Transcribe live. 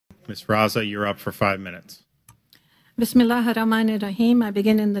Ms. Raza, you're up for 5 minutes. Bismillah ar-Rahman ar-Rahim. I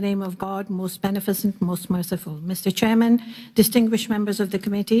begin in the name of God, most beneficent, most merciful. Mr. Chairman, distinguished members of the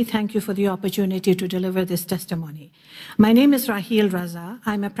committee, thank you for the opportunity to deliver this testimony. My name is Raheel Raza.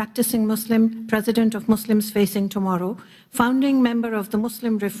 I'm a practicing Muslim, president of Muslims Facing Tomorrow, founding member of the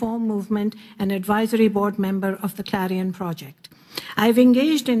Muslim Reform Movement, and advisory board member of the Clarion Project. I've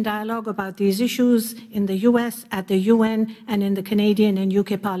engaged in dialogue about these issues in the US, at the UN, and in the Canadian and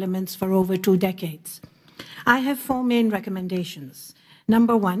UK parliaments for over 2 decades. I have 4 main recommendations.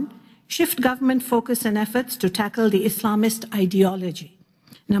 Number 1, shift government focus and efforts to tackle the Islamist ideology.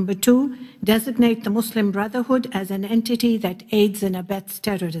 Number 2, designate the Muslim Brotherhood as an entity that aids and abets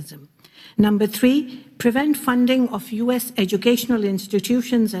terrorism. Number 3, prevent funding of US educational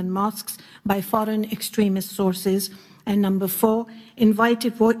institutions and mosques by foreign extremist sources. And number 4,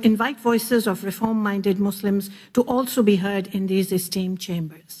 invite voices of reform-minded Muslims to also be heard in these esteemed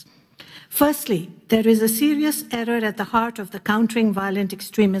chambers. Firstly, there is a serious error at the heart of the countering violent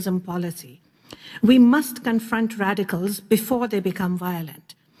extremism policy. We must confront radicals before they become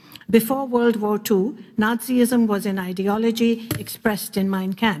violent. Before World War II, Nazism was an ideology expressed in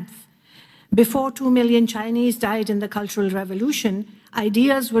Mein Kampf. Before 2 million Chinese died in the Cultural Revolution,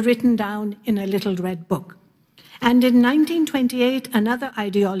 ideas were written down in a little red book. And in 1928, another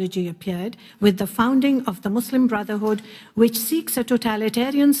ideology appeared with the founding of the Muslim Brotherhood, which seeks a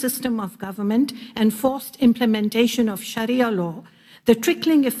totalitarian system of government and forced implementation of Sharia law, the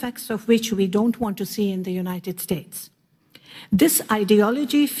trickling effects of which we don't want to see in the United States. This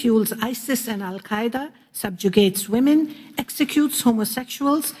ideology fuels ISIS and Al-Qaeda, subjugates women, executes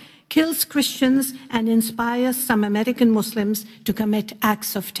homosexuals, kills Christians, and inspires some American Muslims to commit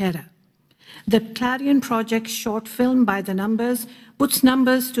acts of terror. The Clarion Project short film, By the Numbers, puts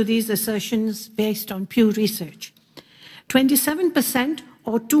numbers to these assertions based on Pew Research. 27%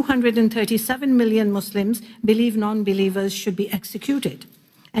 or 237 million Muslims believe non-believers should be executed.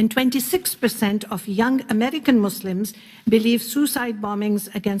 And 26% of young American Muslims believe suicide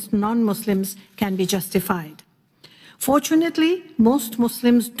bombings against non-Muslims can be justified. Fortunately, most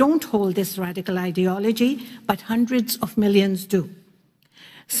Muslims don't hold this radical ideology, but hundreds of millions do.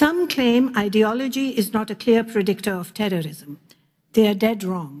 Some claim ideology is not a clear predictor of terrorism. They are dead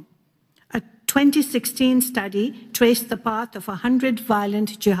wrong. A 2016 study traced the path of 100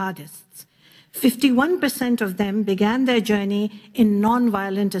 violent jihadists. 51% of them began their journey in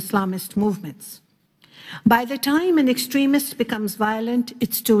non-violent Islamist movements. By the time an extremist becomes violent,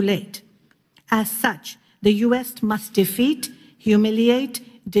 it's too late. As such, the US must defeat, humiliate,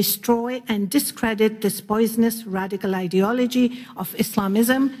 destroy and discredit this poisonous radical ideology of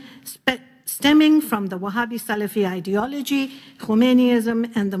Islamism stemming from the Wahhabi Salafi ideology,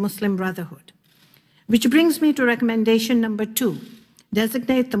 Khomeiniism, and the Muslim Brotherhood. Which brings me to recommendation number 2,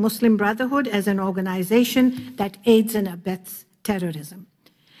 designate the Muslim Brotherhood as an organization that aids and abets terrorism.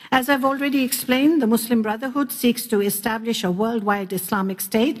 As I've already explained, the Muslim Brotherhood seeks to establish a worldwide Islamic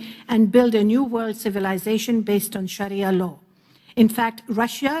state and build a new world civilization based on Sharia law. In fact,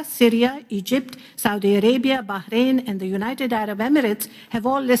 Russia, Syria, Egypt, Saudi Arabia, Bahrain, and the United Arab Emirates have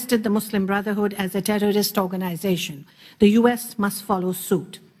all listed the Muslim Brotherhood as a terrorist organization. The US must follow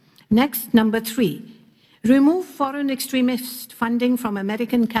suit. Next, number 3, remove foreign extremist funding from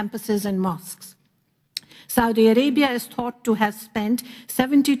American campuses and mosques. Saudi Arabia is thought to have spent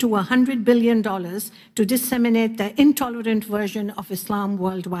 $70 to $100 billion to disseminate the intolerant version of Islam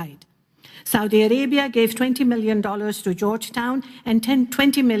worldwide. Saudi Arabia gave $20 million to Georgetown and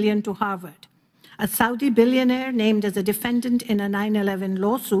 $20 million to Harvard. A Saudi billionaire named as a defendant in a 9/11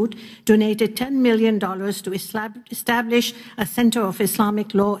 lawsuit donated $10 million to establish a Center of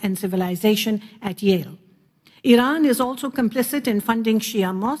Islamic Law and Civilization at Yale. Iran is also complicit in funding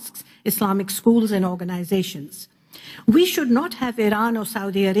Shia mosques, Islamic schools, and organizations. We should not have Iran or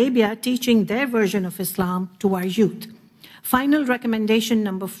Saudi Arabia teaching their version of Islam to our youth. Final recommendation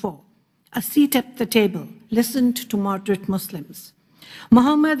number 4. A seat at the table, listened to moderate Muslims.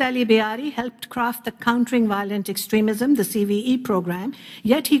 Muhammad Ali Biari helped craft the Countering Violent Extremism, the CVE program,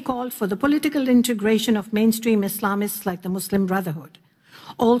 yet he called for the political integration of mainstream Islamists like the Muslim Brotherhood.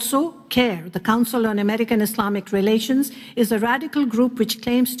 Also, CARE, the Council on American Islamic Relations, is a radical group which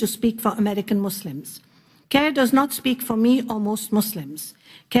claims to speak for American Muslims. CARE does not speak for me or most Muslims.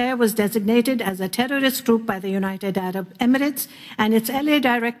 CARE was designated as a terrorist group by the United Arab Emirates, and its LA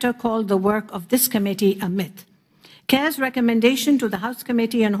director called the work of this committee a myth. CARE's recommendation to the House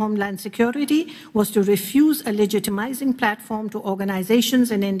Committee on Homeland Security was to refuse a legitimizing platform to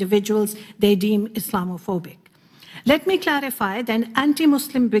organizations and individuals they deem Islamophobic. Let me clarify that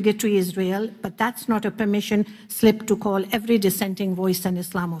anti-Muslim bigotry is real, but that's not a permission slip to call every dissenting voice an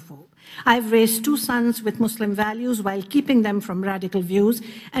Islamophobe. I've raised 2 sons with Muslim values while keeping them from radical views,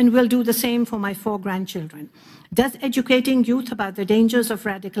 and will do the same for my 4 grandchildren. Does educating youth about the dangers of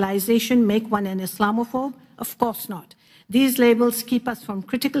radicalization make one an Islamophobe? Of course not. These labels keep us from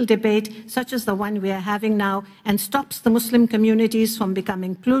critical debate, such as the one we are having now, and stops the Muslim communities from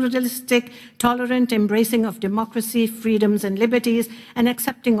becoming pluralistic, tolerant, embracing of democracy, freedoms, and liberties, and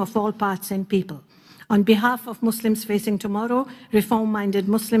accepting of all parts and people. On behalf of Muslims Facing Tomorrow, reform-minded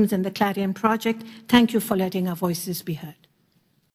Muslims in the Clarion Project, thank you for letting our voices be heard.